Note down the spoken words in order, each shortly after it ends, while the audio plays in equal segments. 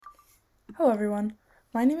Hello everyone,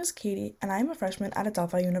 my name is Katie and I am a freshman at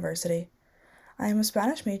Adelphi University. I am a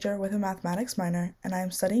Spanish major with a mathematics minor and I am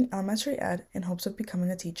studying elementary ed in hopes of becoming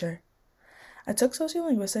a teacher. I took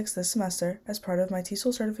Sociolinguistics this semester as part of my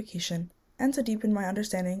TESOL certification and to deepen my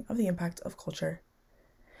understanding of the impact of culture.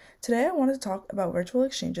 Today I wanted to talk about virtual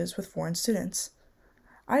exchanges with foreign students.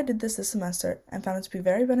 I did this semester and found it to be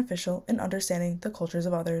very beneficial in understanding the cultures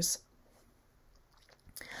of others.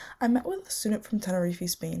 I met with a student from Tenerife,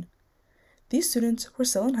 Spain. These students were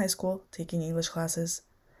still in high school taking English classes.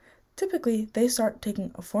 Typically, they start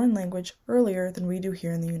taking a foreign language earlier than we do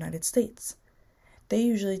here in the United States. They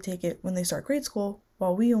usually take it when they start grade school,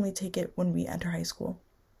 while we only take it when we enter high school.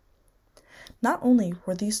 Not only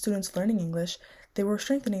were these students learning English, they were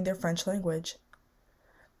strengthening their French language.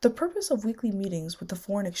 The purpose of weekly meetings with the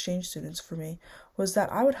foreign exchange students for me was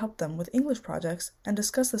that I would help them with English projects and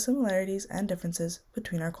discuss the similarities and differences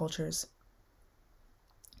between our cultures.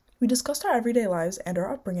 We discussed our everyday lives and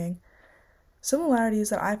our upbringing.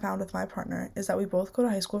 Similarities that I found with my partner is that we both go to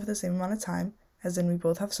high school for the same amount of time, as in we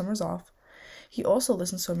both have summers off. He also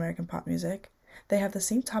listens to American pop music. They have the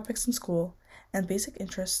same topics in school, and basic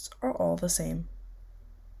interests are all the same.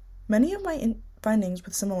 Many of my findings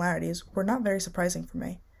with similarities were not very surprising for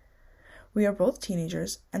me. We are both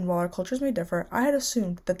teenagers, and while our cultures may differ, I had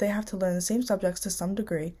assumed that they have to learn the same subjects to some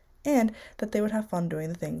degree, and that they would have fun doing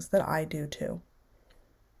the things that I do too.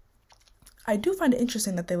 I do find it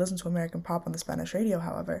interesting that they listen to American pop on the Spanish radio,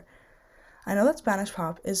 however. I know that Spanish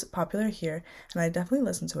pop is popular here, and I definitely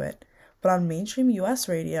listen to it, but on mainstream US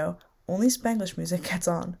radio, only Spanglish music gets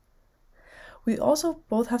on. We also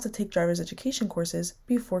both have to take driver's education courses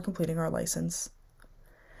before completing our license.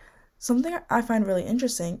 Something I find really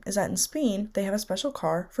interesting is that in Spain, they have a special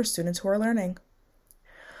car for students who are learning.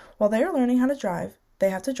 While they are learning how to drive, they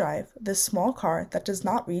have to drive this small car that does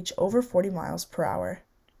not reach over 40 miles per hour.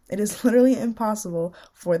 It is literally impossible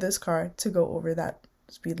for this car to go over that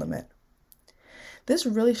speed limit. This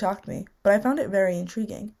really shocked me, but I found it very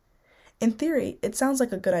intriguing. In theory, it sounds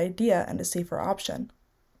like a good idea and a safer option.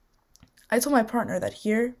 I told my partner that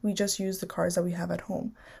here we just use the cars that we have at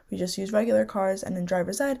home. We just use regular cars, and in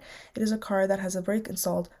driver's ed, it is a car that has a brake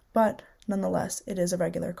installed, but nonetheless, it is a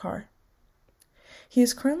regular car. He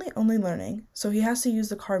is currently only learning, so he has to use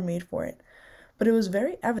the car made for it. But it was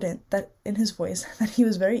very evident that in his voice that he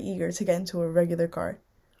was very eager to get into a regular car.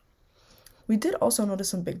 We did also notice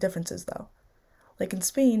some big differences though. Like in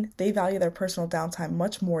Spain, they value their personal downtime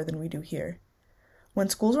much more than we do here. When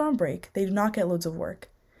schools are on break, they do not get loads of work.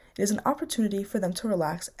 It is an opportunity for them to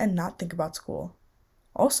relax and not think about school.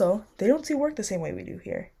 Also, they don't see work the same way we do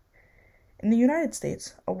here. In the United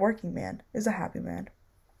States, a working man is a happy man.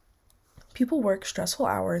 People work stressful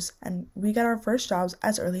hours, and we get our first jobs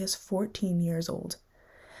as early as 14 years old.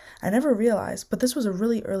 I never realized, but this was a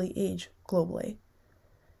really early age globally.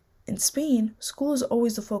 In Spain, school is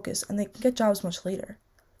always the focus, and they can get jobs much later.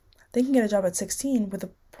 They can get a job at 16 with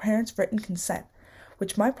a parent's written consent,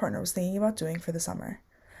 which my partner was thinking about doing for the summer.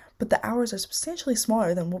 But the hours are substantially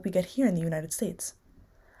smaller than what we get here in the United States.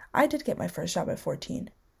 I did get my first job at 14,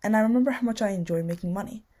 and I remember how much I enjoyed making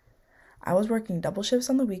money. I was working double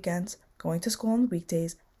shifts on the weekends, going to school on the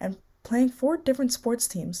weekdays, and playing 4 different sports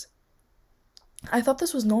teams. I thought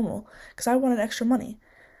this was normal because I wanted extra money,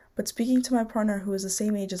 but speaking to my partner who is the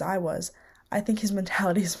same age as I was, I think his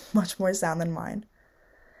mentality is much more sound than mine.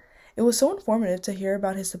 It was so informative to hear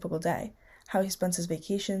about his typical day, how he spends his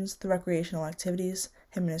vacations, the recreational activities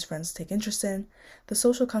him and his friends take interest in, the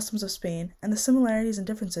social customs of Spain, and the similarities and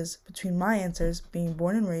differences between my answers being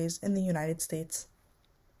born and raised in the United States.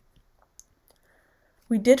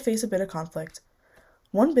 We did face a bit of conflict.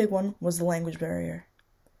 One big one was the language barrier.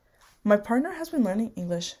 My partner has been learning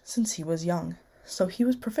English since he was young, so he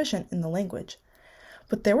was proficient in the language.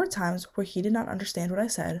 But there were times where he did not understand what I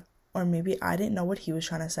said, or maybe I didn't know what he was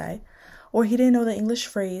trying to say, or he didn't know the English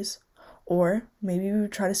phrase, or maybe we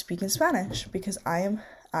would try to speak in Spanish because I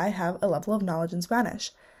have a level of knowledge in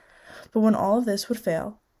Spanish. But when all of this would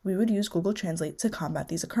fail, we would use Google Translate to combat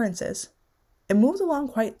these occurrences. It moved along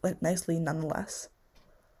quite nicely nonetheless.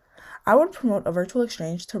 I would promote a virtual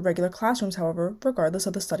exchange to regular classrooms, however, regardless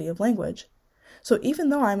of the study of language. So even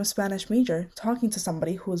though I'm a Spanish major talking to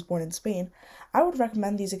somebody who was born in Spain, I would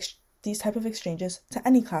recommend these type of exchanges to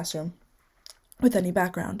any classroom with any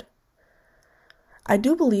background. I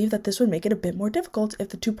do believe that this would make it a bit more difficult if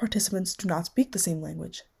the 2 participants do not speak the same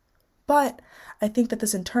language. But I think that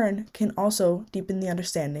this in turn can also deepen the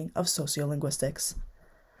understanding of sociolinguistics.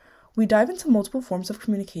 We dive into multiple forms of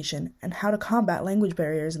communication and how to combat language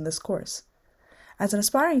barriers in this course. As an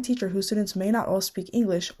aspiring teacher whose students may not all speak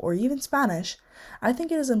English or even Spanish, I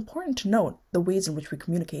think it is important to note the ways in which we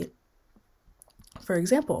communicate. For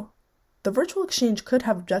example, the virtual exchange could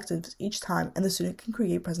have objectives each time and the student can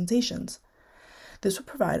create presentations. This would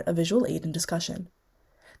provide a visual aid in discussion.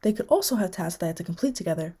 They could also have tasks they had to complete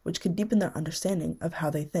together, which could deepen their understanding of how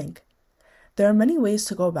they think. There are many ways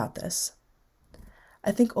to go about this.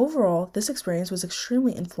 I think overall, this experience was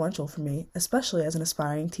extremely influential for me, especially as an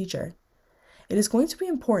aspiring teacher. It is going to be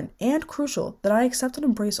important and crucial that I accept and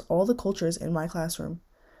embrace all the cultures in my classroom.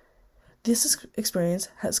 This experience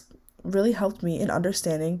has really helped me in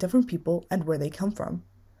understanding different people and where they come from.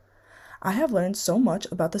 I have learned so much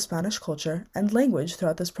about the Spanish culture and language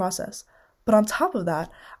throughout this process, but on top of that,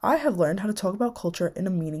 I have learned how to talk about culture in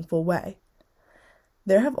a meaningful way.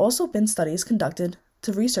 There have also been studies conducted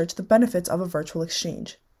to research the benefits of a virtual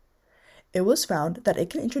exchange. It was found that it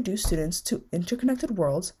can introduce students to interconnected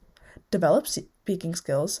worlds, develop speaking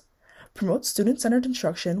skills, promote student-centered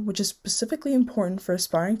instruction, which is specifically important for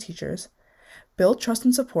aspiring teachers, build trust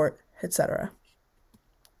and support, etc.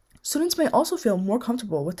 Students may also feel more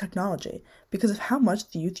comfortable with technology because of how much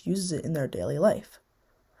the youth uses it in their daily life.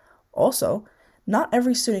 Also, not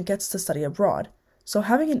every student gets to study abroad, so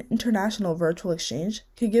having an international virtual exchange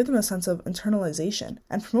could give them a sense of internalization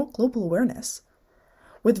and promote global awareness.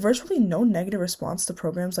 With virtually no negative response to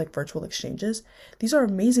programs like virtual exchanges, these are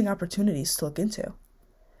amazing opportunities to look into.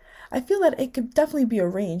 I feel that it could definitely be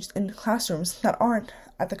arranged in classrooms that aren't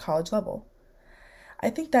at the college level. I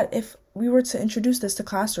think that if we were to introduce this to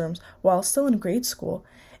classrooms while still in grade school,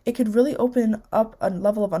 it could really open up a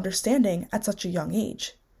level of understanding at such a young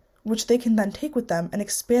age, which they can then take with them and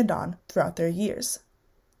expand on throughout their years.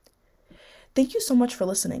 Thank you so much for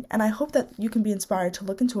listening, and I hope that you can be inspired to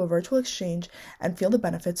look into a virtual exchange and feel the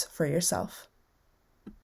benefits for yourself.